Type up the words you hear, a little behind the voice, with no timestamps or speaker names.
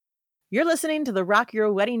You're listening to the Rock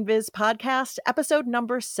Your Wedding Biz podcast, episode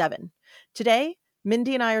number 7. Today,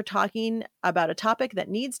 Mindy and I are talking about a topic that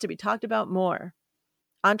needs to be talked about more: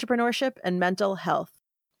 entrepreneurship and mental health.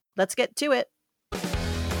 Let's get to it.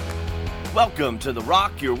 Welcome to the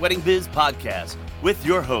Rock Your Wedding Biz podcast with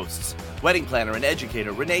your hosts, wedding planner and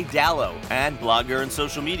educator Renee Dallow and blogger and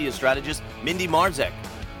social media strategist Mindy Marzek.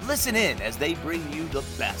 Listen in as they bring you the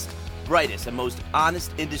best, brightest, and most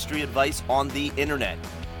honest industry advice on the internet.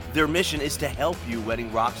 Their mission is to help you,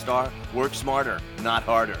 wedding rock star, work smarter, not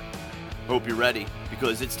harder. Hope you're ready,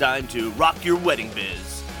 because it's time to rock your wedding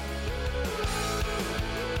biz.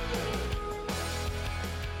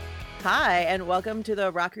 Hi, and welcome to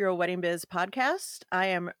the Rock Your Wedding Biz podcast. I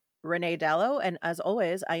am Renee Dallow, and as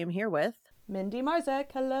always, I am here with Mindy Marzek.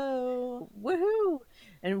 Hello. Woohoo!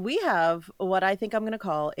 And we have what I think I'm going to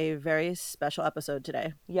call a very special episode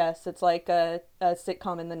today. Yes, it's like a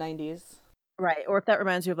sitcom in the 90s. Right, or if that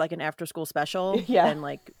reminds you of like an after-school special, Yeah. then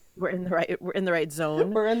like we're in the right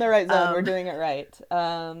zone. We're in the right zone. We're doing it right.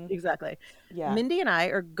 Exactly. Yeah. Mindy and I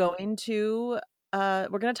are going to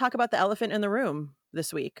we're going to talk about the elephant in the room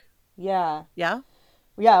this week. Yeah. Yeah?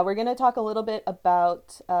 Yeah, we're going to talk a little bit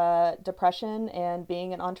about depression and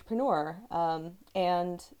being an entrepreneur.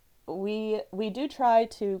 And we do try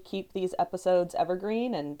to keep these episodes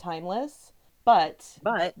evergreen and timeless, but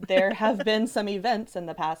there have been some events in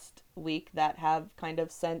the past week that have kind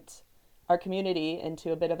of sent our community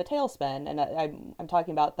into a bit of a tailspin. And I'm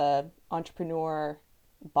talking about the entrepreneur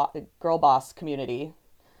girl boss community.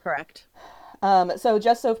 Correct. So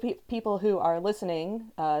just so people who are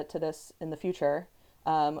listening to this in the future,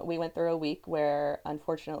 we went through a week where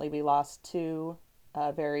unfortunately we lost two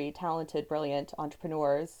very talented, brilliant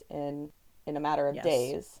entrepreneurs in a matter of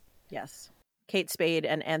days. Yes. Kate Spade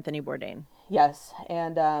and Anthony Bourdain. Yes.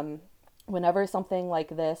 And whenever something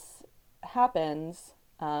like this happens,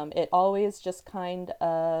 it always just kind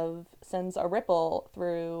of sends a ripple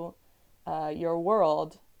through your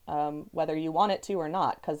world, whether you want it to or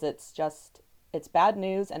not, because it's bad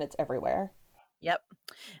news and it's everywhere. Yep.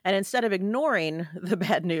 And instead of ignoring the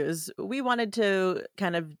bad news, we wanted to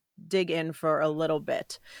kind of dig in for a little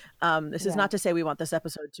bit. This is not to say we want this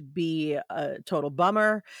episode to be a total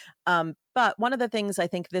bummer. But one of the things I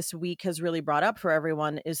think this week has really brought up for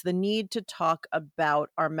everyone is the need to talk about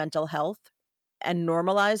our mental health and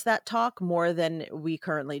normalize that talk more than we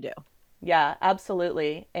currently do. Yeah,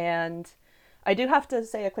 absolutely. And I do have to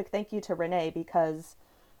say a quick thank you to Renee, because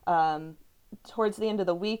towards the end of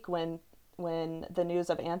the week when the news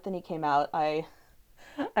of Anthony came out, I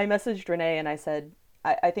messaged Renee and I said,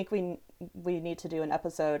 I think we need to do an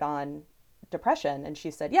episode on depression. And she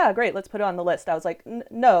said, yeah, great, let's put it on the list. I was like,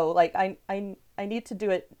 no, like I need to do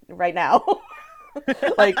it right now.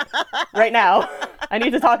 Like right now. I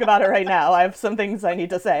need to talk about it right now. I have some things I need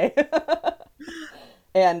to say.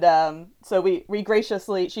 And so she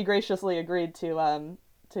graciously agreed to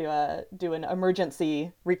do an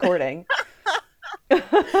emergency recording.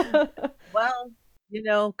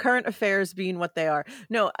 Well, current affairs being what they are.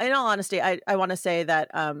 No, in all honesty, I want to say that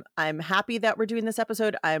I'm happy that we're doing this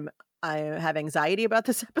episode. I have anxiety about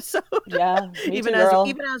this episode. Yeah, me even too, girl.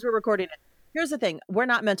 even as we're recording it. Here's the thing: we're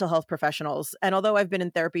not mental health professionals, and although I've been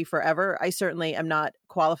in therapy forever, I certainly am not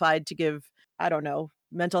qualified to give, I don't know,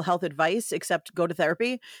 mental health advice, except go to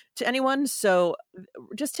therapy, to anyone. So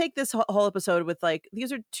just take this whole episode with like,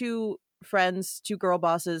 these are two friends, two girl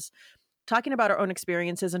bosses, talking about our own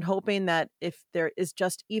experiences and hoping that if there is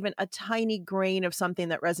just even a tiny grain of something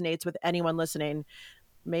that resonates with anyone listening,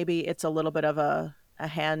 maybe it's a little bit of a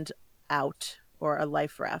hand out or a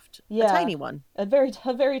life raft. Yeah, a tiny one. A very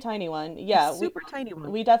tiny one. Yeah, super tiny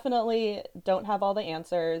one. We definitely don't have all the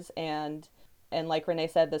answers, and like Renee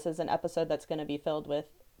said, this is an episode that's going to be filled with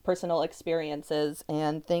personal experiences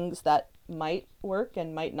and things that might work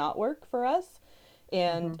and might not work for us.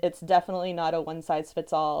 And it's definitely not a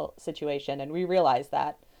one-size-fits-all situation, and we realize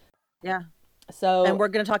that. Yeah. So, and we're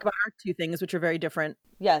going to talk about our two things, which are very different.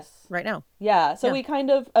 Yes. Right now. Yeah. So we kind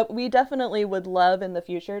of, we definitely would love in the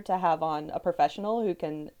future to have on a professional who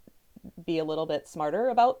can be a little bit smarter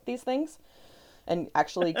about these things and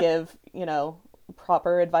actually give,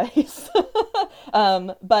 proper advice.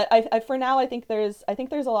 But I for now, I think there's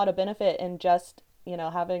a lot of benefit in just,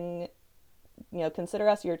 having, consider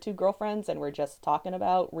us your two girlfriends and we're just talking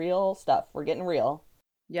about real stuff. We're getting real.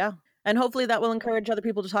 Yeah. And hopefully that will encourage other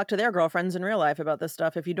people to talk to their girlfriends in real life about this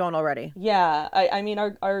stuff if you don't already. Yeah. I mean,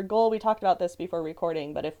 our goal, we talked about this before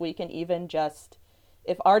recording, but if we can even just,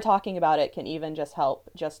 if our talking about it can even just help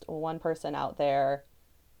just one person out there,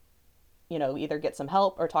 either get some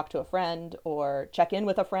help or talk to a friend or check in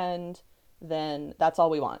with a friend, then that's all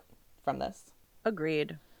we want from this.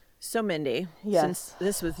 Agreed. So Mindy, Yes. since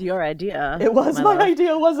this was your idea, It was my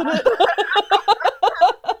idea, wasn't it?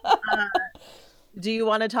 Do you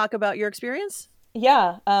want to talk about your experience?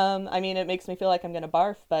 Yeah. I mean, it makes me feel like I'm gonna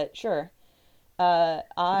barf, but sure. You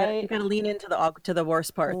gotta lean into the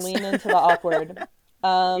worst parts. Lean into the awkward.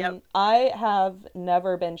 Yep. I have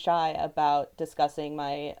never been shy about discussing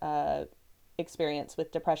my experience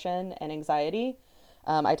with depression and anxiety.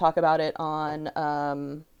 I talk about it on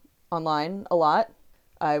online a lot.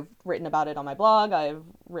 I've written about it on my blog. I've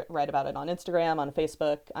read about it on Instagram, on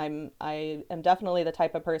Facebook. I am definitely the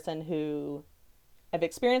type of person who I've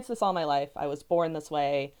experienced this all my life. I was born this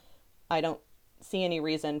way. I don't see any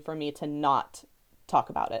reason for me to not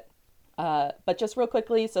talk about it. But just real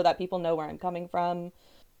quickly, so that people know where I'm coming from,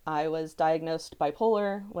 I was diagnosed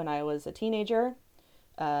bipolar when I was a teenager.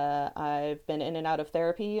 I've been in and out of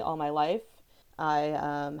therapy all my life.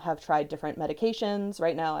 I have tried different medications.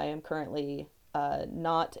 Right now, I am currently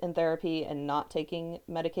not in therapy and not taking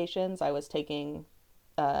medications. I was taking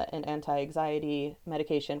an anti-anxiety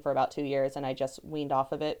medication for about 2 years, and I just weaned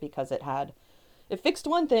off of it because it fixed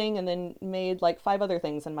one thing and then made like 5 other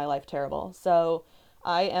things in my life terrible. So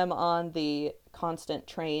I am on the constant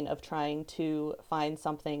train of trying to find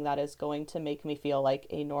something that is going to make me feel like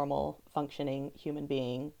a normal functioning human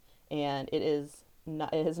being, and it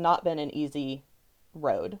has not been an easy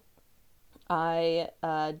road. I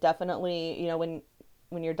definitely,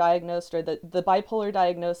 when you're diagnosed, or the bipolar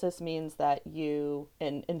diagnosis means that you,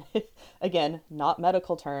 and again, not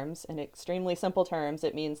medical terms, in extremely simple terms,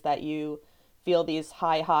 it means that you feel these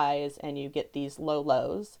high highs and you get these low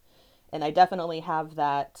lows. And I definitely have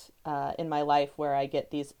that in my life, where I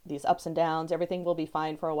get these ups and downs. Everything will be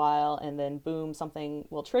fine for a while, and then boom, something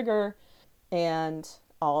will trigger, and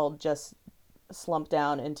I'll just slump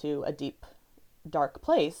down into a deep, dark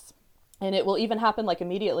place. And it will even happen like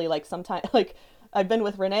immediately. Like sometimes, like I've been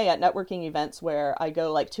with Renee at networking events where I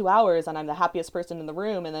go like 2 hours and I'm the happiest person in the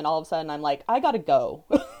room, and then all of a sudden I'm like, I gotta go.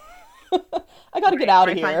 I gotta get out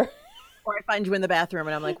of here. Or I find you in the bathroom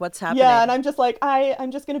and I'm like, what's happening? Yeah, and I'm just like,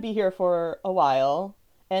 I'm just gonna be here for a while.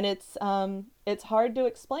 And it's hard to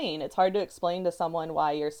explain. It's hard to explain to someone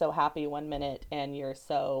why you're so happy one minute and you're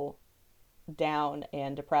so down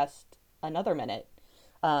and depressed another minute.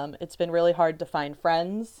 It's been really hard to find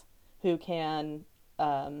friends who can,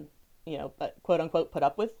 but quote unquote, put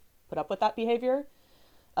up with that behavior.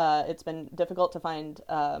 It's been difficult to find.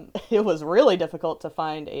 It was really difficult to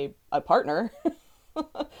find a partner.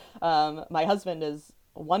 My husband is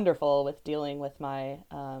wonderful with dealing with my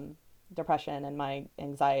depression and my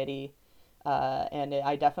anxiety, and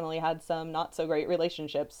I definitely had some not so great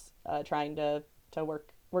relationships trying to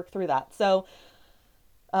work through that. So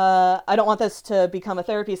I don't want this to become a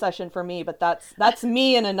therapy session for me, but that's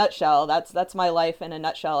me in a nutshell. That's my life in a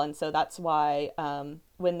nutshell, and so that's why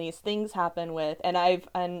when these things happen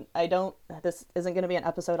this isn't going to be an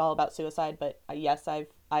episode all about suicide, but yes,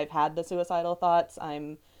 I've had the suicidal thoughts.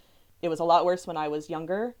 It was a lot worse when I was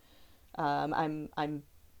younger. I'm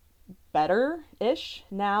better-ish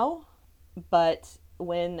now, but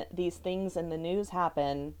when these things in the news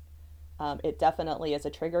happen, it definitely is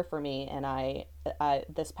a trigger for me, and I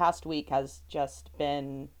this past week has just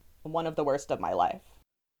been one of the worst of my life.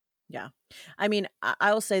 Yeah. I mean,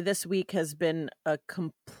 I'll say this week has been a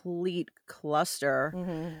complete cluster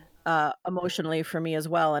emotionally for me as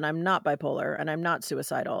well. And I'm not bipolar and I'm not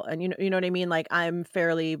suicidal. And you know what I mean? Like I'm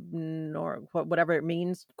fairly, whatever it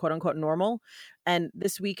means, quote unquote, normal. And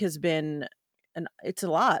this week has been, and it's a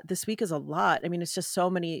lot. This week is a lot. I mean, it's just so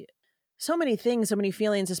many things, so many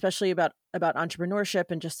feelings, especially about entrepreneurship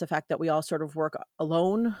and just the fact that we all sort of work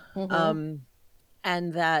alone.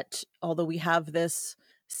 And that although we have this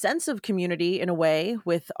sense of community in a way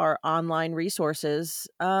with our online resources,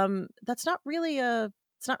 that's not really a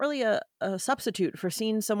substitute for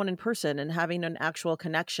seeing someone in person and having an actual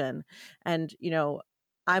connection. And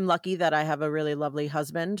I'm lucky that I have a really lovely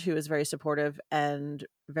husband who is very supportive and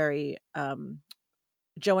very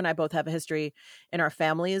Joe and I both have a history in our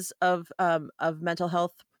families of mental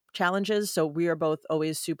health challenges, so we are both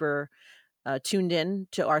always super tuned in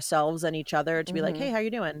to ourselves and each other to be like, hey, how you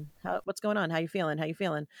doing? What's going on? How you feeling?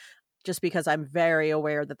 Just because I'm very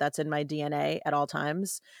aware that that's in my DNA at all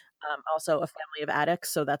times. Also a family of addicts,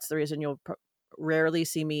 so that's the reason you'll rarely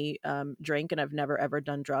see me drink, and I've never ever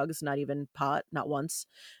done drugs, not even pot, not once.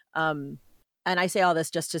 And I say all this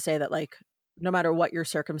just to say that, like, no matter what your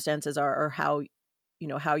circumstances are or how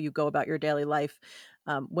you go about your daily life,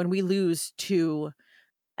 when we lose two,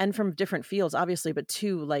 and from different fields, obviously, but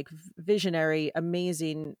two like visionary,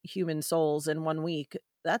 amazing human souls in 1 week,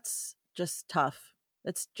 that's just tough.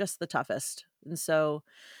 It's just the toughest. And so,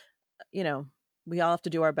 we all have to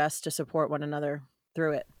do our best to support one another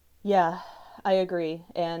through it. Yeah, I agree.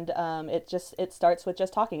 And it starts with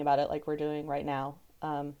just talking about it like we're doing right now.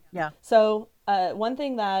 Yeah. So one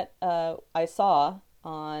thing that I saw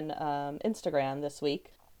on Instagram this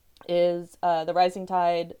week is the Rising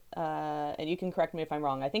Tide, and you can correct me if I'm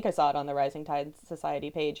wrong. I think I saw it on the Rising Tide Society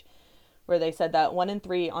page, where they said that 1 in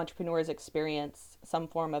 3 entrepreneurs experience some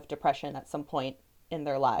form of depression at some point in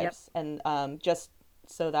their lives. Yep. And just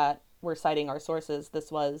so that we're citing our sources,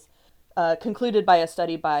 this was concluded by a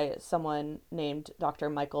study by someone named Dr.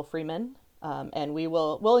 Michael Freeman. And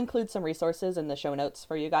we'll include some resources in the show notes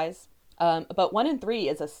for you guys. But 1 in 3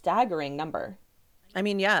 is a staggering number. I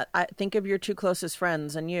mean, yeah, I think of your 2 closest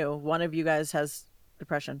friends and you. One of you guys has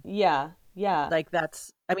depression. Yeah, yeah. Like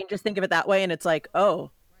just think of it that way, and it's like,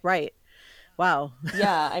 oh, right. Wow.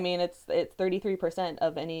 Yeah, I mean, it's 33%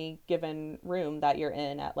 of any given room that you're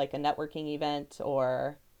in at like a networking event,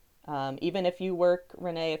 or even if you work,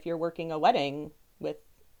 Renee, if you're working a wedding with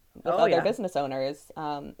other business owners,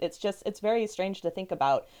 it's very strange to think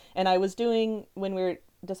about. And I was doing, when we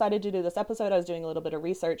decided to do this episode, I was doing a little bit of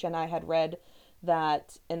research, and I had read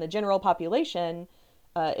that in the general population,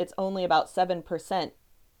 it's only about 7%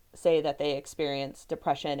 say that they experience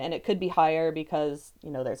depression, and it could be higher because, you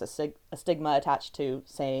know, there's a stigma attached to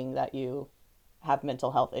saying that you have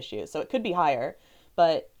mental health issues. So it could be higher,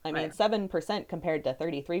 but I mean, 7% compared to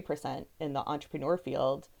 33% in the entrepreneur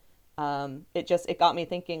field, it got me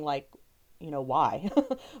thinking, like, you know, why?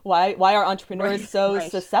 why are entrepreneurs so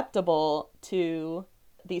susceptible to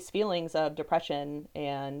these feelings of depression,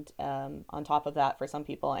 and on top of that, for some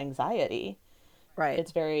people, anxiety? Right.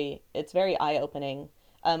 It's very eye-opening.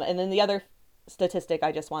 And then the other statistic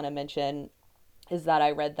I just want to mention is that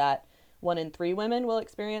I read that 1 in 3 women will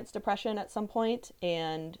experience depression at some point,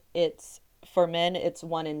 and for men, it's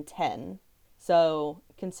 1 in 10. So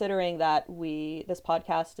considering that this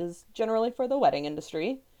podcast is generally for the wedding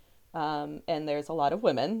industry, and there's a lot of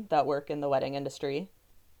women that work in the wedding industry,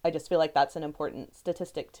 I just feel like that's an important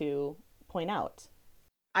statistic to point out.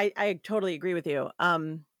 I totally agree with you.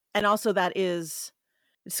 And also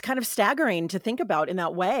it's kind of staggering to think about in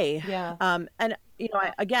that way. Yeah. And, you know,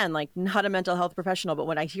 again, like, not a mental health professional, but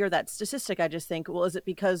when I hear that statistic, I just think, well, is it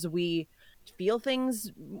because we feel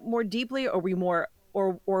things more deeply, or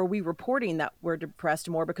or are we reporting that we're depressed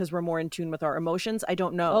more because we're more in tune with our emotions? I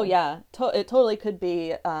don't know. Oh yeah, it totally could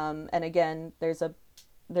be. And again, there's a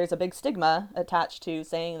big stigma attached to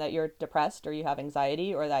saying that you're depressed, or you have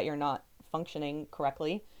anxiety, or that you're not functioning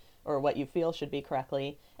correctly, or what you feel should be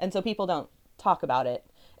correctly. And so people don't talk about it.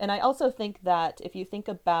 And I also think that if you think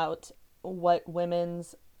about what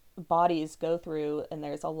women's bodies go through, and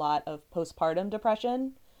there's a lot of postpartum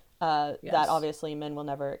depression that obviously men will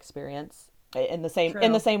never experience in the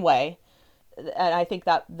same way. And I think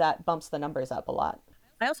that bumps the numbers up a lot.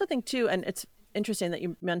 I also think too, and it's interesting that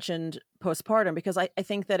you mentioned postpartum, because I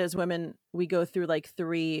think that as women, we go through like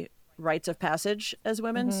 3 rites of passage as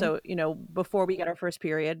women. Mm-hmm. So, you know, before we get our first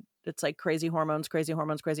period, it's like crazy hormones, crazy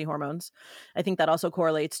hormones, crazy hormones. I think that also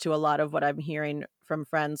correlates to a lot of what I'm hearing from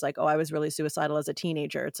friends, like, oh, I was really suicidal as a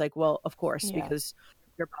teenager. It's like, well, of course, because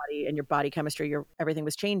your body and your body chemistry, everything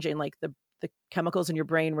was changing. Like the chemicals in your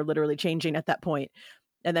brain were literally changing at that point.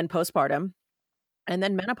 And then postpartum, and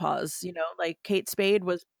then menopause, you know, like Kate Spade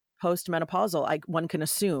was postmenopausal, one can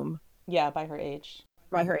assume. Yeah, by her age.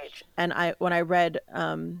 And when I read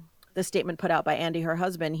the statement put out by Andy, her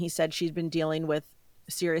husband, he said she's been dealing with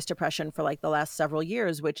serious depression for like the last several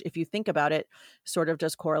years, which, if you think about it, sort of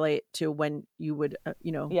does correlate to when you would,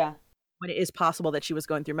 when it is possible that she was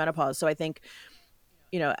going through menopause. So I think,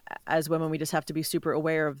 you know, as women, we just have to be super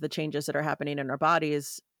aware of the changes that are happening in our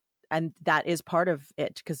bodies. And that is part of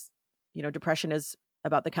it, because, you know, depression is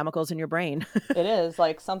about the chemicals in your brain. It is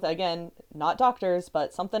like something, again, not doctors,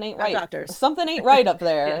 but something ain't right. Doctors. Something ain't right up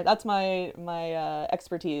there. Yeah. That's my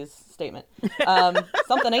expertise statement.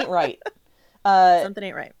 Something ain't right. Something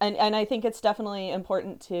ain't right. And I think it's definitely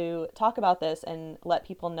important to talk about this and let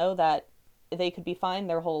people know that they could be fine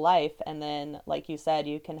their whole life. And then, like you said,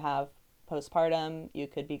 you can have postpartum, you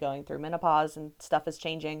could be going through menopause and stuff is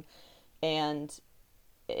changing. And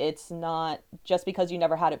it's not just because you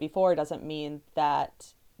never had it before doesn't mean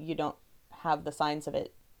that you don't have the signs of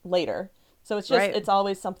it later. So it's just, it's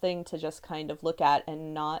always something to just kind of look at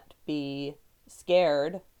and not be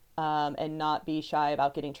scared, and not be shy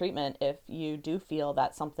about getting treatment if you do feel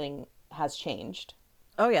that something has changed.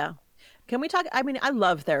 Oh yeah. Can we talk? I mean, I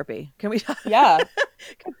love therapy. Can we talk? Yeah.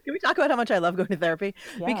 Can we talk about how much I love going to therapy?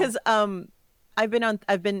 Yeah. Because I've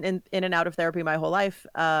been in and out of therapy my whole life.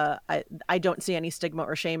 I don't see any stigma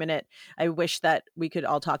or shame in it. I wish that we could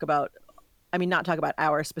all talk about I mean, not talk about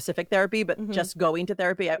our specific therapy, but just going to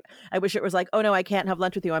therapy. I wish it was like, oh no, I can't have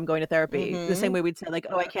lunch with you, I'm going to therapy. The same way we'd say like,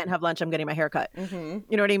 oh, I can't have lunch, I'm getting my hair cut. You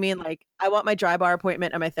know what I mean? Like, I want my dry bar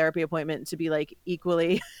appointment and my therapy appointment to be like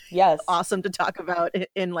equally Yes. awesome to talk about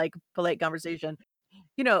in like polite conversation.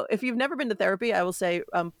 You know, if you've never been to therapy, I will say,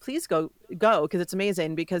 please go because it's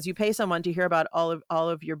amazing, because you pay someone to hear about all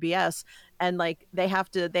of your BS, and like they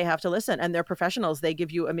have to listen, and they're professionals. They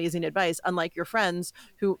give you amazing advice, unlike your friends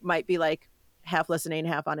who might be like half listening,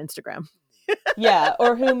 half on Instagram. Yeah,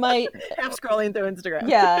 or who might half scrolling through Instagram.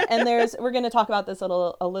 Yeah, and we're going to talk about this a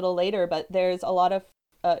little later, but there's a lot of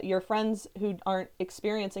your friends who aren't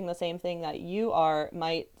experiencing the same thing that you are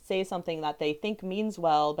might say something that they think means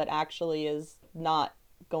well, but actually is not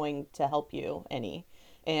going to help you any.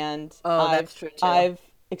 And that's true too. I've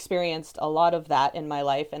experienced a lot of that in my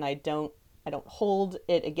life, and I don't hold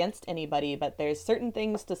it against anybody, but there's certain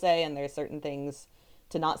things to say and there's certain things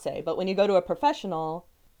to not say. But when you go to a professional,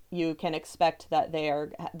 you can expect that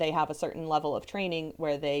they have a certain level of training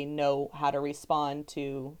where they know how to respond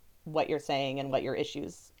to what you're saying and what your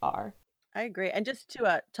issues are. I agree. And just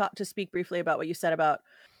to speak briefly about what you said about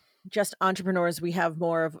just entrepreneurs, we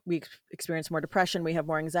experience more depression, we have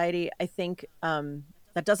more anxiety. I think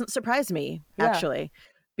that doesn't surprise me, actually,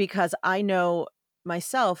 because I know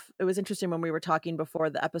myself. It was interesting when we were talking before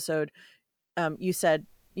the episode, you said,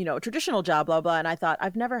 you know, traditional job, blah, blah. And I thought,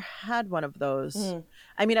 I've never had one of those.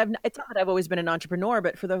 I mean, it's not that I've always been an entrepreneur,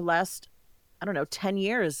 but for the last, I don't know, 10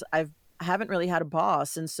 years, I haven't really had a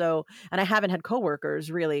boss. And I haven't had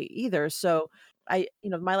coworkers really either. So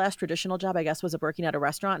my last traditional job, I guess, was working at a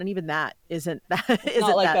restaurant. And even that isn't like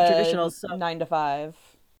that traditional. So 9 to 5.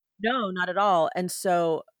 No, not at all. And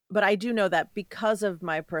so, but I do know that because of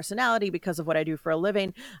my personality, because of what I do for a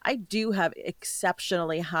living, I do have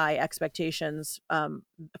exceptionally high expectations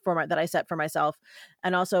that I set for myself,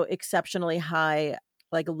 and also exceptionally high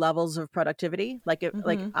like levels of productivity. Like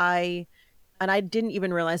I didn't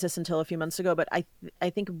even realize this until a few months ago, but I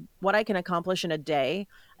think what I can accomplish in a day,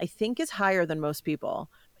 I think is higher than most people.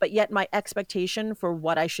 But yet my expectation for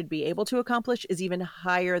what I should be able to accomplish is even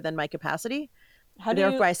higher than my capacity.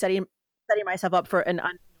 Therefore, I setting myself up for an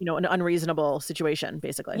unreasonable situation,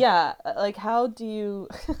 basically. Yeah, like how do you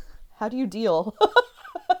deal?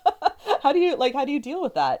 how do you deal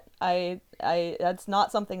with that? I that's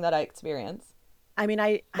not something that I experience. I mean,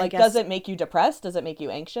 I guess, does it make you depressed? Does it make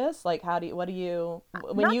you anxious? Like, not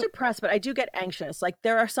depressed, but I do get anxious. Like,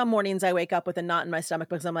 there are some mornings I wake up with a knot in my stomach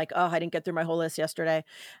because I'm like, oh, I didn't get through my whole list yesterday.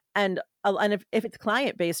 And if it's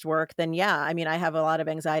client-based work, then yeah, I mean, I have a lot of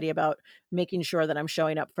anxiety about making sure that I'm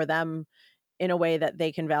showing up for them in a way that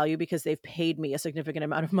they can value because they've paid me a significant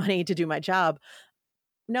amount of money to do my job.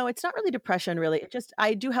 No, it's not really depression, really. It just,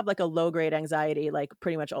 I do have like a low-grade anxiety, like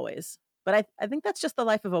pretty much always. But I think that's just the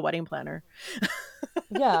life of a wedding planner.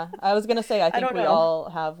 Yeah, I was going to say, I think we know. all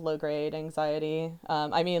have low-grade anxiety.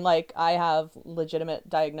 I mean, like, I have legitimate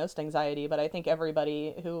diagnosed anxiety, but I think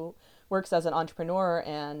everybody who works as an entrepreneur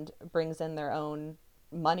and brings in their own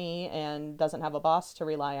money and doesn't have a boss to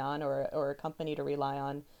rely on or a company to rely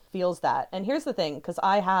on feels that. And here's the thing, because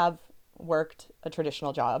I have worked a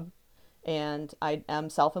traditional job and I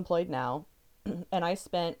am self-employed now, and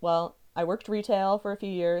I worked retail for a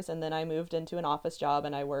few years, and then I moved into an office job,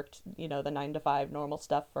 and I worked, the 9 to 5 normal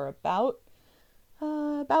stuff for about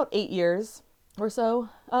 8 years or so,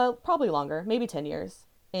 probably longer, maybe 10 years.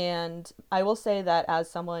 And I will say that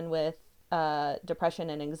as someone with depression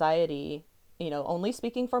and anxiety, only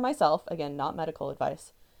speaking for myself, again, not medical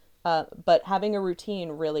advice, but having a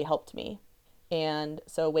routine really helped me. And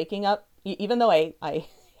so waking up, even though I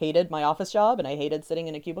hated my office job and I hated sitting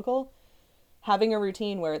in a cubicle, having a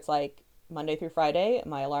routine where it's like Monday through Friday,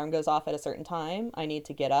 my alarm goes off at a certain time. I need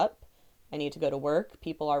to get up. I need to go to work.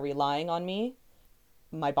 People are relying on me.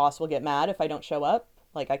 My boss will get mad if I don't show up.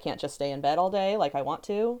 Like, I can't just stay in bed all day like I want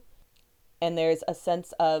to. And there's a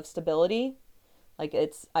sense of stability. Like,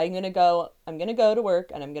 I'm going to go to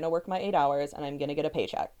work, and I'm going to work my 8 hours, and I'm going to get a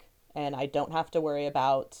paycheck. And I don't have to worry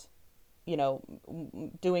about,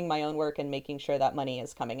 doing my own work and making sure that money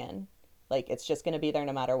is coming in. Like, it's just going to be there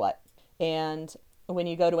no matter what. And when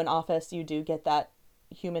you go to an office, you do get that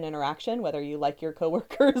human interaction, whether you like your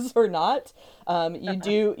coworkers or not.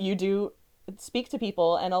 You do speak to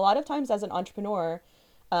people. And a lot of times as an entrepreneur,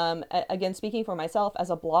 again, speaking for myself as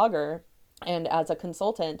a blogger and as a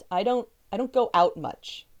consultant, I don't go out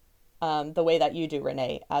much the way that you do,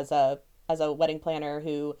 Renee, as a wedding planner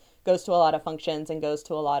who goes to a lot of functions and goes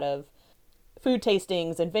to a lot of food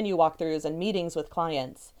tastings and venue walkthroughs and meetings with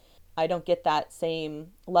clients. I don't get that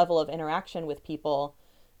same level of interaction with people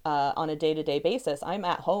on a day-to-day basis. I'm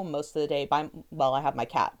at home most of the day well, I have my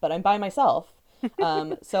cat, but I'm by myself.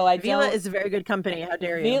 So I Vila don't. is very good company. How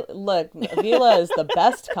dare you? Look, Vila is the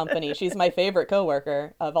best company. She's my favorite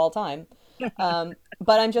coworker of all time. But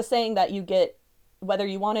I'm just saying that you get, whether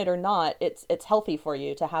you want it or not, it's healthy for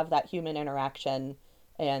you to have that human interaction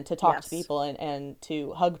and to talk to people and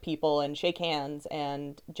to hug people and shake hands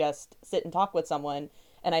and just sit and talk with someone.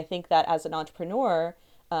 And I think that as an entrepreneur,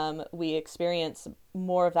 we experience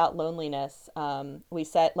more of that loneliness. We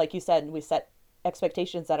set, like you said, we set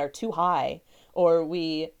expectations that are too high, or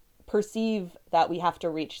we perceive that we have to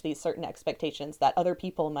reach these certain expectations that other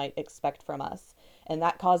people might expect from us. And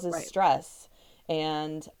that causes stress.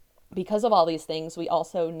 And because of all these things, we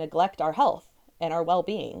also neglect our health and our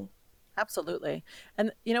well-being. Absolutely.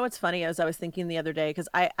 And you know what's funny, as I was thinking the other day, because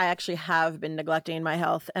I actually have been neglecting my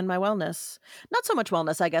health and my wellness. Not so much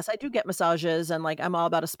wellness, I guess. I do get massages and like I'm all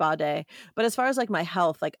about a spa day. But as far as like my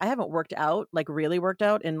health, like I haven't worked out, like really worked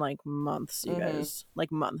out in like months, you guys,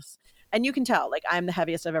 like months. And you can tell, like I'm the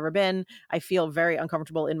heaviest I've ever been. I feel very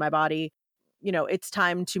uncomfortable in my body. You know, it's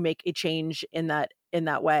time to make a change in that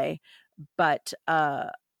way. But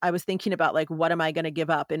I was thinking about like, what am I going to give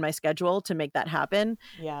up in my schedule to make that happen?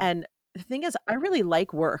 Yeah. And the thing is, I really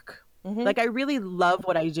like work. Like I really love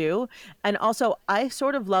what I do. And also I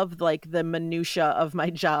sort of love like the minutia of my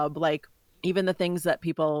job. Like even the things that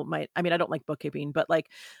people might, I mean, I don't like bookkeeping, but like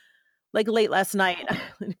late last night,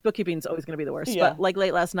 bookkeeping is always going to be the worst, but like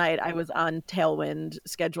late last night, I was on Tailwind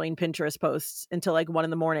scheduling Pinterest posts until like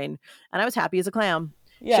 1 a.m. and I was happy as a clam.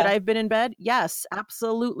 Yeah. Should I have been in bed? Yes,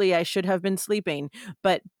 absolutely. I should have been sleeping.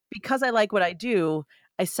 But because I like what I do,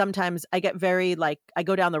 I get very like, I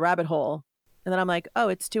go down the rabbit hole and then I'm like, oh,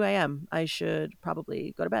 it's 2 a.m. I should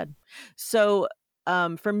probably go to bed. So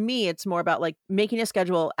for me, it's more about like making a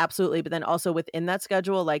schedule, absolutely, but then also within that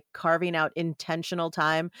schedule, like carving out intentional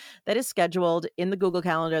time that is scheduled in the Google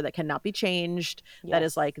Calendar that cannot be changed. That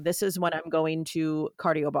is like, this is when I'm going to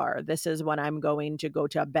cardio bar. This is when I'm going to go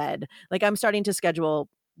to bed. Like I'm starting to schedule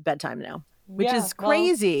bedtime now, which is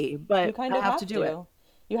crazy, but you kind of have to do it.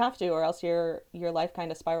 You have to, or else your life kind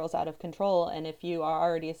of spirals out of control. And if you are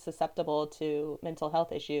already susceptible to mental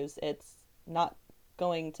health issues, it's not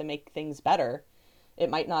going to make things better. It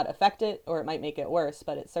might not affect it, or it might make it worse,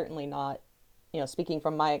 but it's certainly not, speaking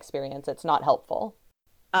from my experience, it's not helpful.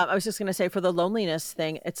 I was just going to say, for the loneliness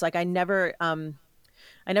thing, it's like I never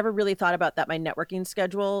really thought about that. My networking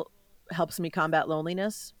schedule helps me combat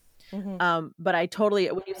loneliness. But I totally,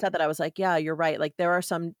 when you said that, I was like, yeah, you're right. Like there are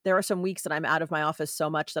some weeks that I'm out of my office so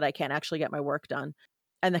much that I can't actually get my work done.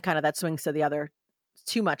 And that swings to the other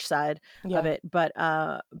too much side of it. But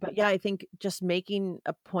yeah, I think just making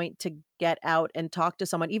a point to get out and talk to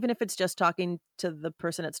someone, even if it's just talking to the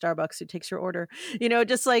person at Starbucks who takes your order,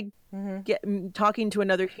 just like talking to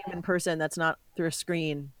another human person that's not through a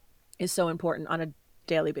screen is so important on a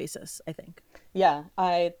daily basis, I think. Yeah,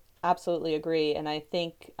 I absolutely agree. And I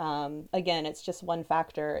think, again, it's just one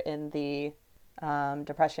factor in the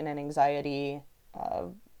depression and anxiety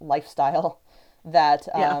lifestyle that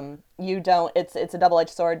you don't, it's a double-edged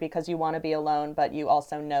sword, because you want to be alone, but you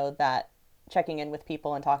also know that checking in with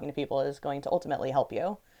people and talking to people is going to ultimately help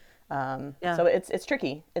you. So it's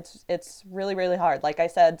tricky. It's really, really hard. Like I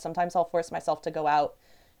said, sometimes I'll force myself to go out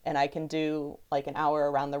and I can do like an hour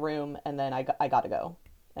around the room and then I gotta go.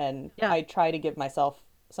 And I try to give myself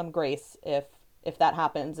some grace if that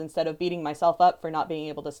happens. Instead of beating myself up for not being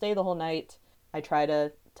able to stay the whole night, I try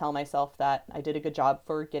to tell myself that I did a good job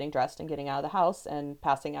for getting dressed and getting out of the house and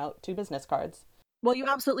passing out 2 business cards. Well, you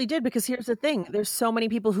absolutely did, because here's the thing. There's so many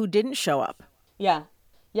people who didn't show up. Yeah.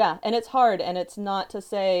 And it's hard. And it's not to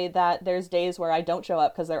say that there's days where I don't show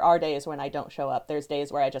up, because there are days when I don't show up. There's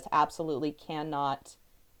days where I just absolutely cannot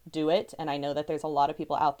do it. And I know that there's a lot of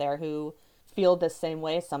people out there who feel the same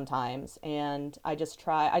way sometimes. And I just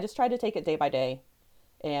try to take it day by day.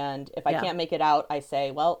 And if I can't make it out, I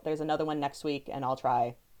say, well, there's another one next week and I'll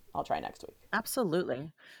try next week.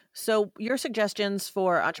 Absolutely. So your suggestions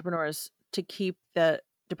for entrepreneurs to keep the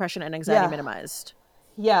depression and anxiety minimized?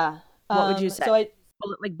 Yeah. What would you say? So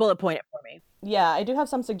bullet point it for me. Yeah, I do have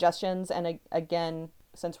some suggestions. And again,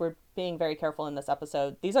 since we're being very careful in this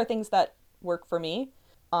episode, these are things that work for me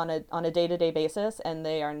on a day-to-day basis. And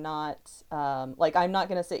they are not, like, I'm not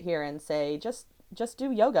going to sit here and say, just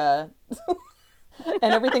do yoga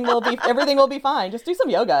and everything will be fine. Just do some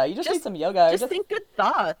yoga. You just need some yoga. Just think good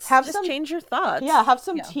thoughts. Change your thoughts. Yeah, have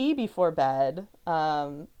some tea before bed.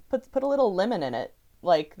 Put a little lemon in it.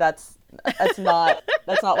 Like that's not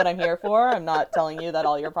what I'm here for. I'm not telling you that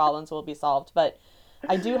all your problems will be solved, but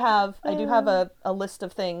I do have a list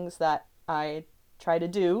of things that I try to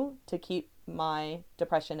do to keep my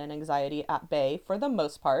depression and anxiety at bay for the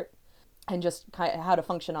most part, and just kind of how to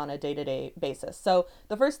function on a day-to-day basis. So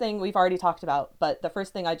the first thing we've already talked about, but the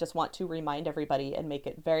first thing I just want to remind everybody and make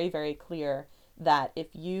it very, very clear that if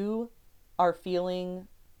you are feeling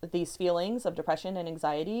these feelings of depression and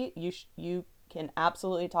anxiety, you can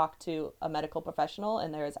absolutely talk to a medical professional,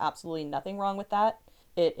 and there is absolutely nothing wrong with that.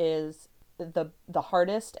 It is the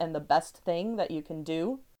hardest and the best thing that you can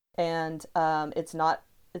do, and it's not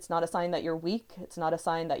a sign that you're weak. It's not a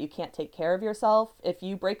sign that you can't take care of yourself. If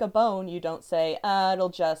you break a bone, you don't say, it'll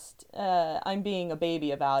just, I'm being a baby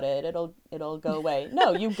about it. It'll go away.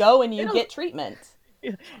 No, you go and you get treatment.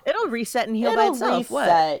 It'll reset and heal by itself.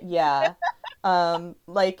 Reset, what? Yeah.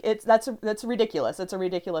 That's ridiculous. It's a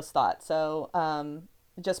ridiculous thought. So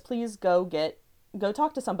just please go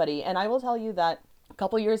talk to somebody. And I will tell you that a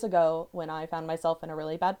couple years ago, when I found myself in a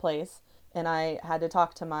really bad place and I had to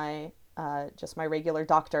talk to my regular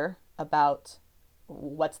doctor about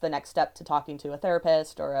what's the next step to talking to a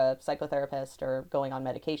therapist or a psychotherapist or going on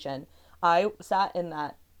medication, I sat in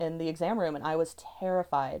the exam room and I was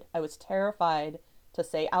terrified. I was terrified to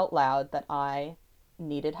say out loud that I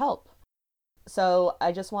needed help. So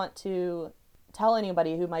I just want to tell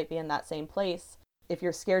anybody who might be in that same place, if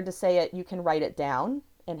you're scared to say it, you can write it down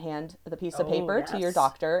and hand the piece of paper to your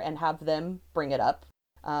doctor and have them bring it up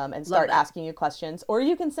and start asking you questions. Or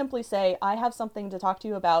you can simply say, I have something to talk to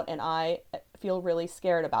you about and I feel really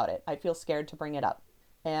scared about it. I feel scared to bring it up.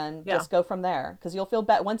 And just go from there, because you'll feel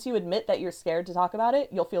better. Once you admit that you're scared to talk about it,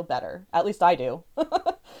 you'll feel better. At least I do.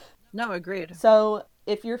 No, agreed. So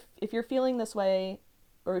if you're feeling this way,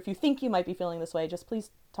 or if you think you might be feeling this way, just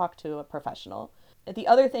please talk to a professional. The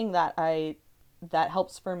other thing that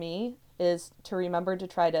helps for me is to remember to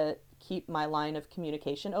try to keep my line of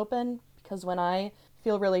communication open, because when I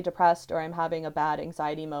feel really depressed or I'm having a bad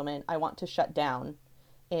anxiety moment, I want to shut down.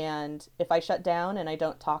 And if I shut down and I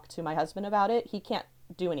don't talk to my husband about it, he can't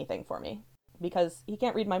do anything for me because he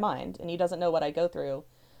can't read my mind and he doesn't know what I go through.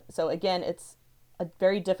 So again, it's a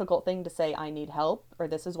very difficult thing to say, I need help, or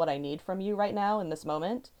this is what I need from you right now in this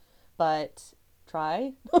moment, but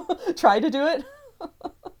try to do it.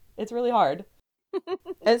 It's really hard.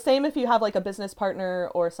 And same if you have like a business partner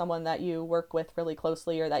or someone that you work with really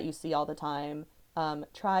closely or that you see all the time,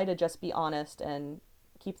 try to just be honest and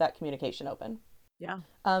keep that communication open. Yeah.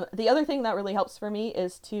 The other thing that really helps for me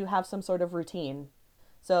is to have some sort of routine.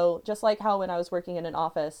 So just like how when I was working in an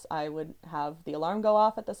office, I would have the alarm go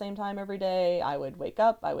off at the same time every day. I would wake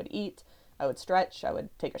up, I would eat, I would stretch, I would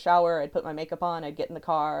take a shower, I'd put my makeup on, I'd get in the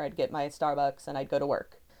car, I'd get my Starbucks, and I'd go to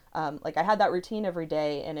work. Like I had that routine every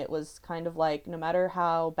day, and it was kind of like no matter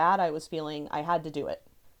how bad I was feeling, I had to do it.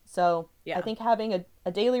 So I think having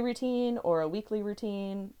a daily routine or a weekly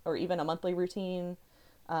routine or even a monthly routine,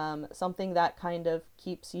 something that kind of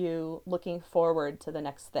keeps you looking forward to the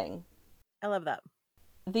next thing. I love that.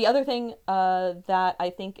 The other thing that I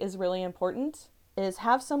think is really important is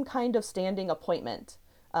have some kind of standing appointment.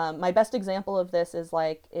 My best example of this is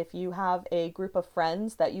like if you have a group of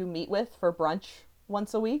friends that you meet with for brunch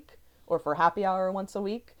once a week or for happy hour once a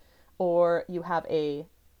week, or you have a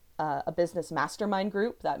business mastermind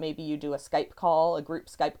group that maybe you do a group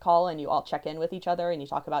Skype call, and you all check in with each other and you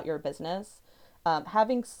talk about your business.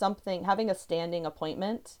 Having a standing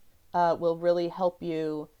appointment will really help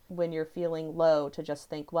you when you're feeling low to just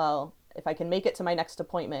think, well, if I can make it to my next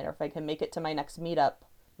appointment or if I can make it to my next meetup,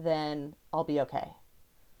 then I'll be okay.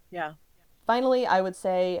 Yeah. Finally, I would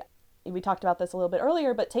say, we talked about this a little bit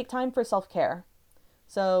earlier, but take time for self-care.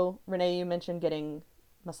 So Renee, you mentioned getting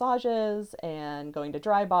massages and going to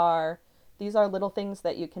dry bar. These are little things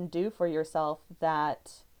that you can do for yourself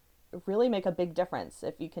that really make a big difference.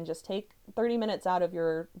 If you can just take 30 minutes out of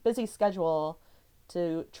your busy schedule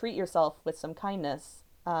to treat yourself with some kindness,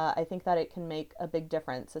 I think that it can make a big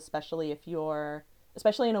difference, especially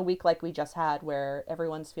in a week like we just had where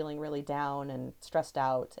everyone's feeling really down and stressed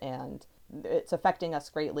out and it's affecting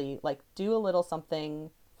us greatly. Like, do a little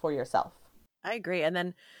something for yourself. I agree. And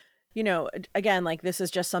then, again, like this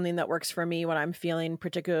is just something that works for me when I'm feeling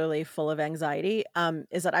particularly full of anxiety,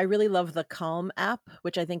 is that I really love the Calm app,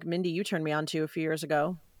 which I think, Mindy, you turned me on to a few years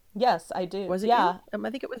ago. Yes, I do. Was it you? I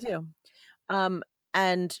think it was you.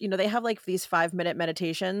 And, they have like these 5-minute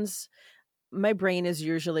meditations. My brain is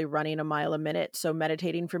usually running a mile a minute. So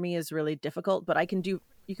meditating for me is really difficult, but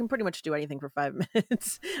you can pretty much do anything for 5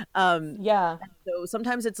 minutes. So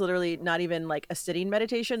sometimes it's literally not even like a sitting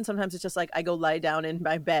meditation. Sometimes it's just like I go lie down in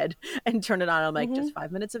my bed and turn it on. I'm like, just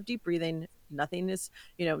 5 minutes of deep breathing. Nothing is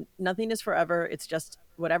forever. It's just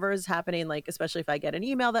whatever is happening. Like, especially if I get an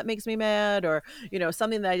email that makes me mad or,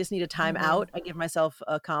 something that I just need a time out, I give myself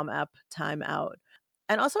a Calm app time out.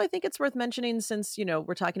 And also, I think it's worth mentioning, since,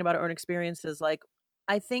 we're talking about our own experiences, like,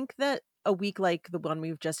 I think that a week like the one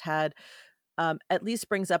we've just had, at least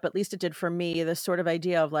brings up, at least it did for me, this sort of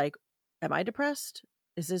idea of like, am I depressed?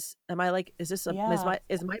 Yeah. Is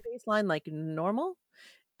my baseline like normal?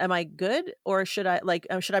 Am I good? Or should I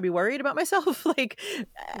be worried about myself? Like,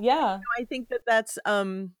 Yeah. I think that that's,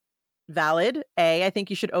 valid. I think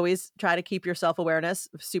you should always try to keep your self-awareness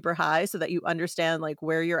super high so that you understand like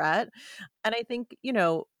where you're at. And I think,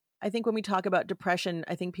 I think when we talk about depression,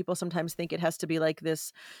 I think people sometimes think it has to be like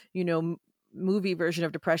this, you know, m- movie version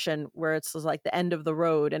of depression where it's like the end of the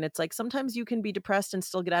road. And it's like sometimes you can be depressed and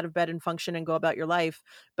still get out of bed and function and go about your life,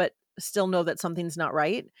 but still know that something's not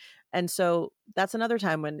right. And so that's another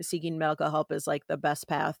time when seeking medical help is like the best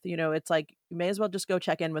path. It's like you may as well just go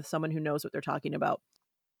check in with someone who knows what they're talking about.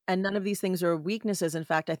 And none of these things are weaknesses. In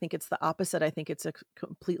fact, I think it's the opposite. I think it's a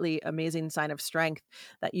completely amazing sign of strength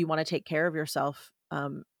that you want to take care of yourself,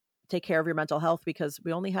 take care of your mental health, because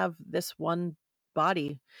we only have this one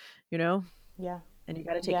body, you know, Yeah. and you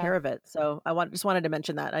got to take Yeah. care of it. So just wanted to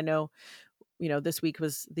mention that. I know, this week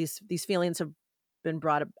was these feelings have been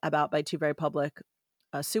brought about by two very public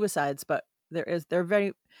suicides, but they're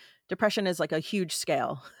very, depression is like a huge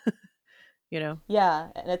scale, you know. Yeah,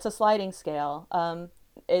 and it's a sliding scale.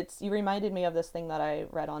 It's you reminded me of this thing that I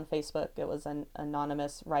read on Facebook. It was an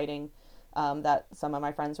anonymous writing that some of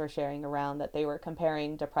my friends were sharing around, that they were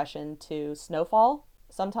comparing depression to snowfall.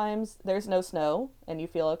 Sometimes there's no snow and you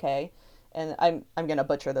feel okay. And I'm gonna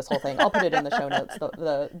butcher this whole thing. I'll put it in the show notes,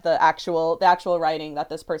 the actual writing that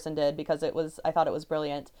this person did, because I thought it was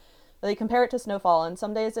brilliant. They compare it to snowfall, and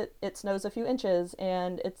some days it snows a few inches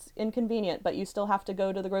and it's inconvenient, but you still have to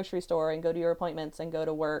go to the grocery store and go to your appointments and go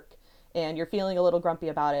to work, and you're feeling a little grumpy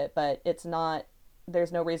about it, but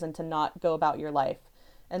there's no reason to not go about your life.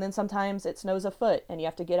 And then sometimes it snows a foot and you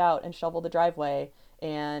have to get out and shovel the driveway,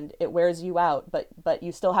 and it wears you out, but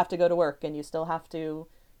you still have to go to work, and you still have to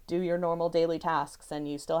do your normal daily tasks,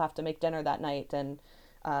 and you still have to make dinner that night, and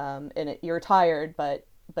you're tired, but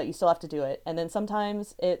you still have to do it. And then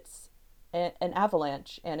sometimes it's an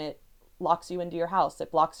avalanche and it locks you into your house.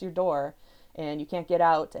 It blocks your door and you can't get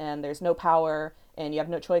out, and there's no power, and you have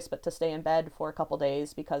no choice but to stay in bed for a couple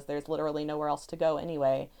days because there's literally nowhere else to go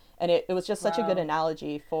anyway. And it was just such a good Wow.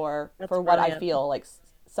 analogy for That's what I brilliant. feel like.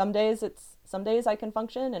 Some days I can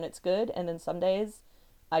function and it's good, and then some days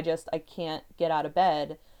I can't get out of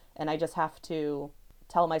bed, and I just have to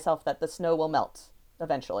tell myself that the snow will melt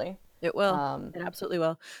eventually. It will. Um, It absolutely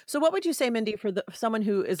will. So what would you say, Mindy, for someone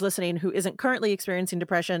who is listening who isn't currently experiencing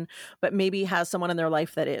depression, but maybe has someone in their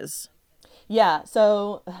life that is? Yeah,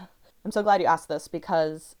 so I'm so glad you asked this,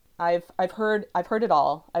 because I've heard it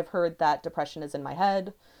all. I've heard that depression is in my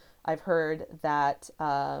head. I've heard that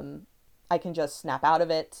I can just snap out of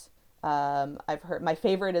it. I've heard, my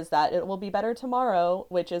favorite is that it will be better tomorrow,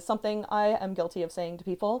 which is something I am guilty of saying to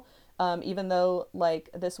people. Even though, like,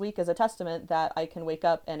 this week is a testament that I can wake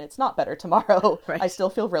up and it's not better tomorrow, I Right. still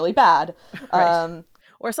feel really bad. Right. Um,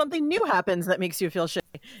 Or something new happens that makes you feel shitty.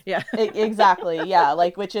 Yeah. exactly, yeah,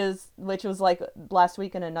 like, which was like last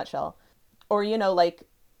week in a nutshell. Or, like,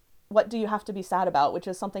 what do you have to be sad about, which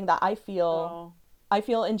is something that Oh, I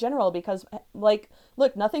feel in general, because, like,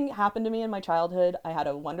 look, nothing happened to me in my childhood. I had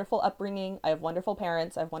a wonderful upbringing. I have wonderful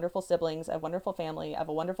parents. I have wonderful siblings. I have wonderful family. I have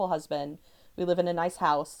a wonderful husband. We live in a nice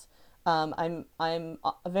house. I'm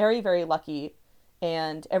very, very lucky,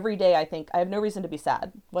 and every day I think I have no reason to be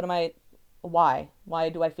sad. What am I? Why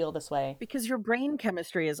do I feel this way? because your brain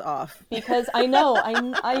chemistry is off. Because I know.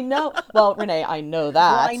 Well, Renee, I know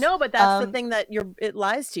Well, I that. know, but that's the thing, that it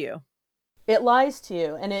lies to you. It lies to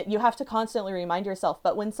you, and you have to constantly remind yourself.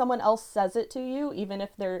 But when someone else says it to you, even if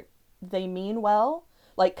they mean well,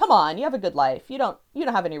 like, come on, you have a good life, you don't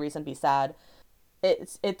have any reason to be sad.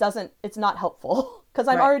 It's not helpful, because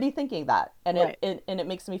I'm Right. already thinking that, and Right. it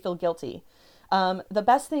makes me feel guilty.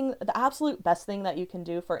 The absolute best thing that you can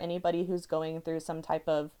do for anybody who's going through some type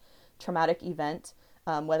of traumatic event,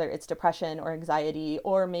 whether it's depression or anxiety,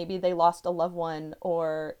 or maybe they lost a loved one,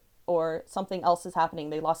 or something else is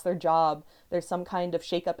happening, they lost their job, there's some kind of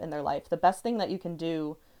shakeup in their life. The best thing that you can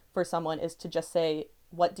do for someone is to just say,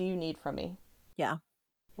 "What do you need from me? Yeah.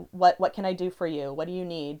 What can I do for you? What do you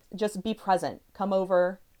need?" Just be present. Come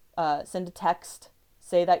over, send a text,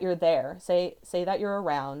 say that you're there, say that you're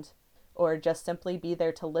around, or just simply be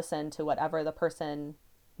there to listen to whatever the person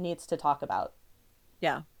needs to talk about.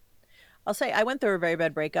 Yeah. I'll say I went through a very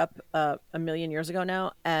bad breakup a million years ago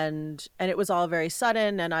now, and it was all very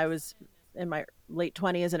sudden, and I was in my late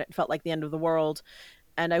 20s, and it felt like the end of the world.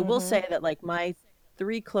 And I will Mm-hmm. say that like my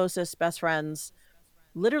three closest best friends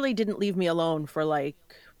literally didn't leave me alone for like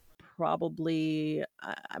probably,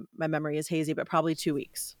 my memory is hazy, but probably 2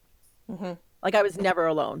 weeks. Mm-hmm. Like I was never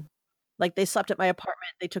alone. Like they slept at my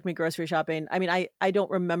apartment. They took me grocery shopping. I mean, I don't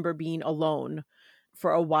remember being alone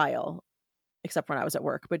for a while, except when I was at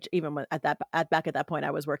work. But even when back at that point,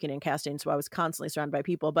 I was working in casting, so I was constantly surrounded by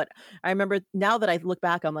people. But I remember now that I look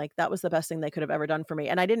back, I'm like, that was the best thing they could have ever done for me.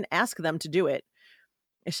 And I didn't ask them to do it.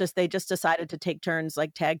 It's just they just decided to take turns,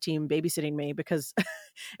 like tag team babysitting me, because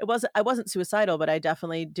I wasn't suicidal, but I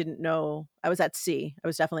definitely didn't know. I was at sea. I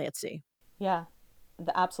was definitely at sea. Yeah.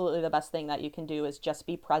 Absolutely the best thing that you can do is just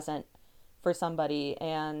be present for somebody,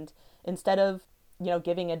 and instead of,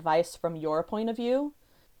 giving advice from your point of view,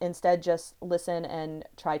 instead just listen and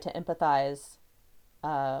try to empathize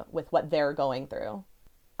with what they're going through.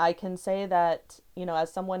 I can say that,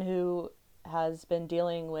 as someone who has been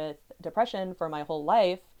dealing with depression for my whole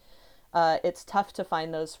life, it's tough to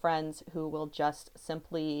find those friends who will just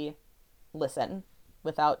simply listen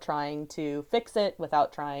without trying to fix it,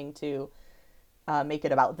 without trying to make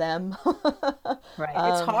it about them. Right.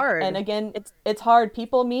 It's hard. And again, it's hard.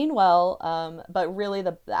 People mean well, but really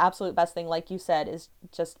the absolute best thing, like you said, is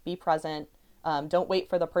just be present. Don't wait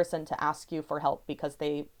for the person to ask you for help, because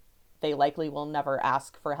they likely will never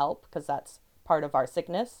ask for help, because that's part of our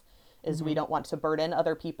sickness, is we don't want to burden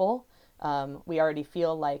other people. We already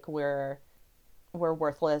feel like we're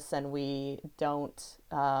worthless, and we don't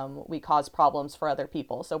we cause problems for other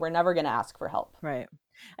people, so we're never going to ask for help. Right.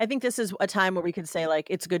 I think this is a time where we could say, like,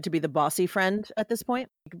 it's good to be the bossy friend at this point.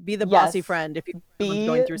 Be the Yes. bossy friend if you're Be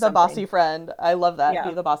going through the something. bossy friend. I love that. Yeah.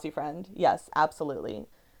 Be the bossy friend. Yes, absolutely.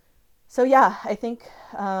 So yeah, I think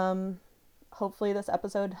hopefully this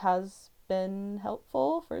episode has been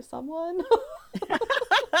helpful for someone.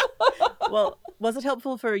 Well, was it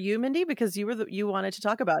helpful for you, Mindy? Because you wanted to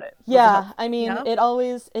talk about it. Was it Yeah, helpful? I mean, Yeah? it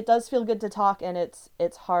does feel good to talk, and it's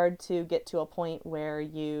hard to get to a point where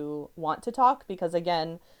you want to talk, because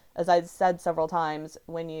again, as I've said several times,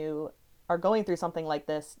 when you are going through something like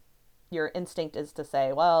this, your instinct is to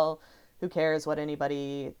say, well, who cares what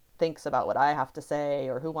anybody thinks about what I have to say,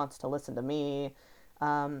 or who wants to listen to me.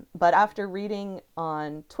 But after reading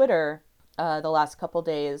on Twitter the last couple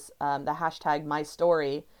days, the hashtag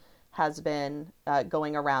 #MyStory has been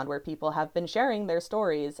going around, where people have been sharing their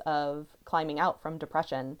stories of climbing out from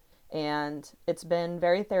depression. And it's been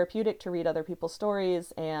very therapeutic to read other people's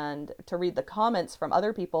stories and to read the comments from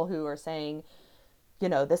other people who are saying,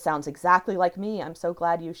 this sounds exactly like me. I'm so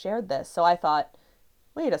glad you shared this. So I thought,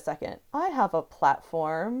 wait a second, I have a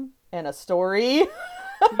platform and a story.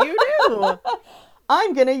 You do.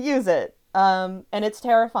 I'm going to use it. And it's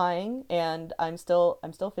terrifying, and I'm still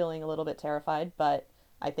feeling a little bit terrified, but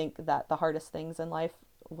I think that the hardest things in life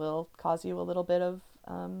will cause you a little bit of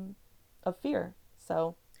fear.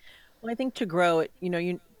 So, Well, I think to grow,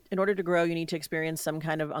 in order to grow, you need to experience some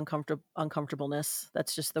kind of uncomfortableness.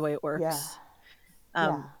 That's just the way it works.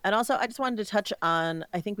 yeah. And also, I just wanted to touch on,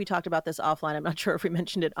 I think we talked about this offline. I'm not sure if we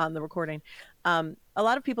mentioned it on the recording. A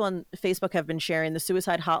lot of people on Facebook have been sharing the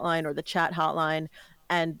suicide hotline or the chat hotline.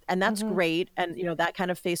 And that's great. And, that kind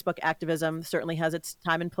of Facebook activism certainly has its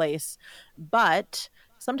time and place. But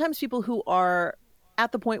sometimes people who are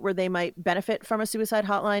at the point where they might benefit from a suicide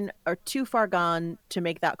hotline are too far gone to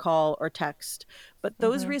make that call or text. But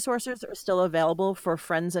those resources are still available for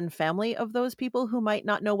friends and family of those people who might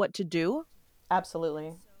not know what to do.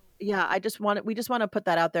 Absolutely. Yeah, we just want to put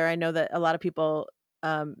that out there. I know that a lot of people,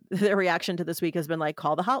 their reaction to this week has been like,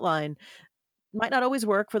 call the hotline. Might not always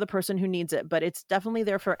work for the person who needs it, but it's definitely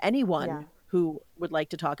there for anyone who would like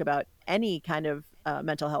to talk about any kind of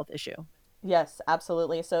mental health issue. Yes,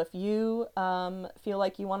 absolutely. So if you feel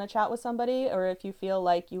like you want to chat with somebody, or if you feel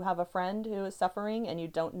like you have a friend who is suffering and you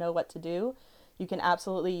don't know what to do, you can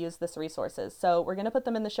absolutely use this resources. So we're going to put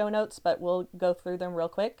them in the show notes, but we'll go through them real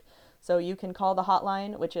quick. So you can call the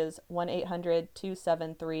hotline, which is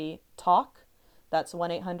 1-800-273-TALK. That's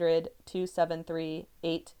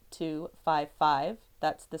 1-800-273-8255.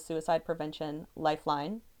 That's the Suicide Prevention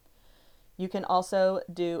Lifeline. You can also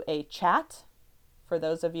do a chat for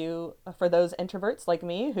those introverts like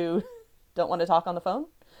me who don't want to talk on the phone.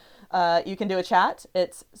 You can do a chat.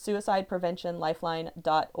 It's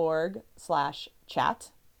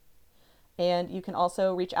suicidepreventionlifeline.org/chat. And you can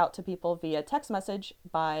also reach out to people via text message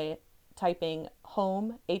by typing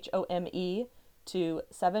HOME, HOME, to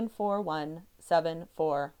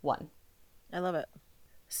 741-741. I love it.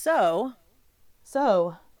 So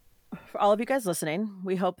for all of you guys listening,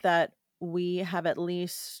 we hope that we have at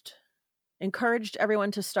least encouraged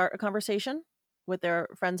everyone to start a conversation with their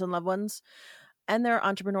friends and loved ones and their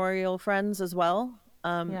entrepreneurial friends as well,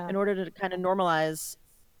 in order to kind of normalize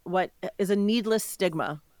what is a needless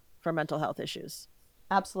stigma for mental health issues.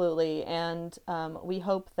 Absolutely. And we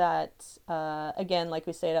hope that, again, like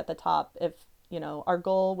we stated at the top, if, our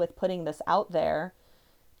goal with putting this out there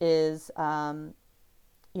is,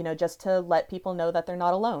 just to let people know that they're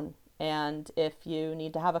not alone. And if you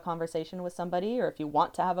need to have a conversation with somebody, or if you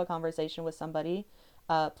want to have a conversation with somebody,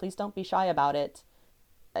 please don't be shy about it.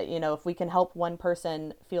 If we can help one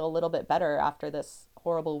person feel a little bit better after this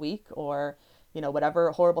horrible week, or,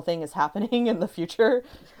 whatever horrible thing is happening in the future,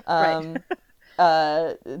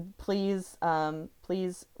 please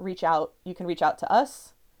reach out. You can reach out to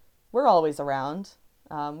us. We're always around.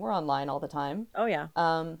 We're online all the time. Oh yeah.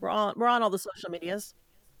 We're on all the social medias.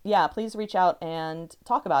 Yeah, please reach out and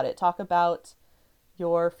talk about it. Talk about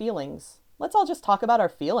your feelings. Let's all just talk about our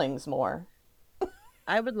feelings more.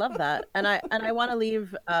 I would love that. And I want to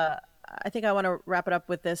leave, I think I want to wrap it up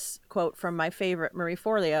with this quote from my favorite, Marie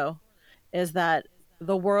Forleo, is that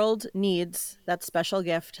the world needs that special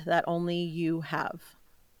gift that only you have.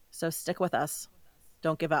 So stick with us.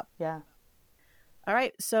 Don't give up. Yeah. All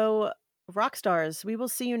right. So rock stars, we will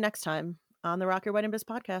see you next time on the Rock Your Wedding Biz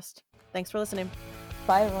podcast. Thanks for listening.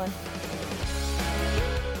 Bye, everyone.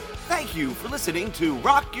 Thank you for listening to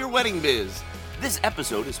Rock Your Wedding Biz. This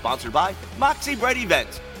episode is sponsored by Moxie Bright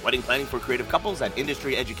Events, wedding planning for creative couples and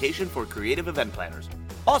industry education for creative event planners.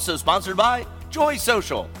 Also sponsored by Joy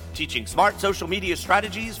Social, teaching smart social media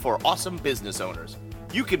strategies for awesome business owners.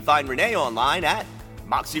 You can find Renee online at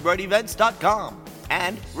moxiebrightevents.com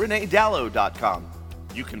and reneedallo.com.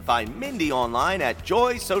 You can find Mindy online at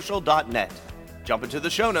joysocial.net. Jump into the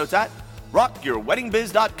show notes at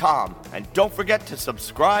rockyourweddingbiz.com, and don't forget to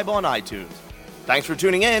subscribe on iTunes. Thanks for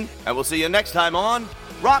tuning in, and we'll see you next time on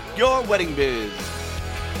Rock Your Wedding Biz.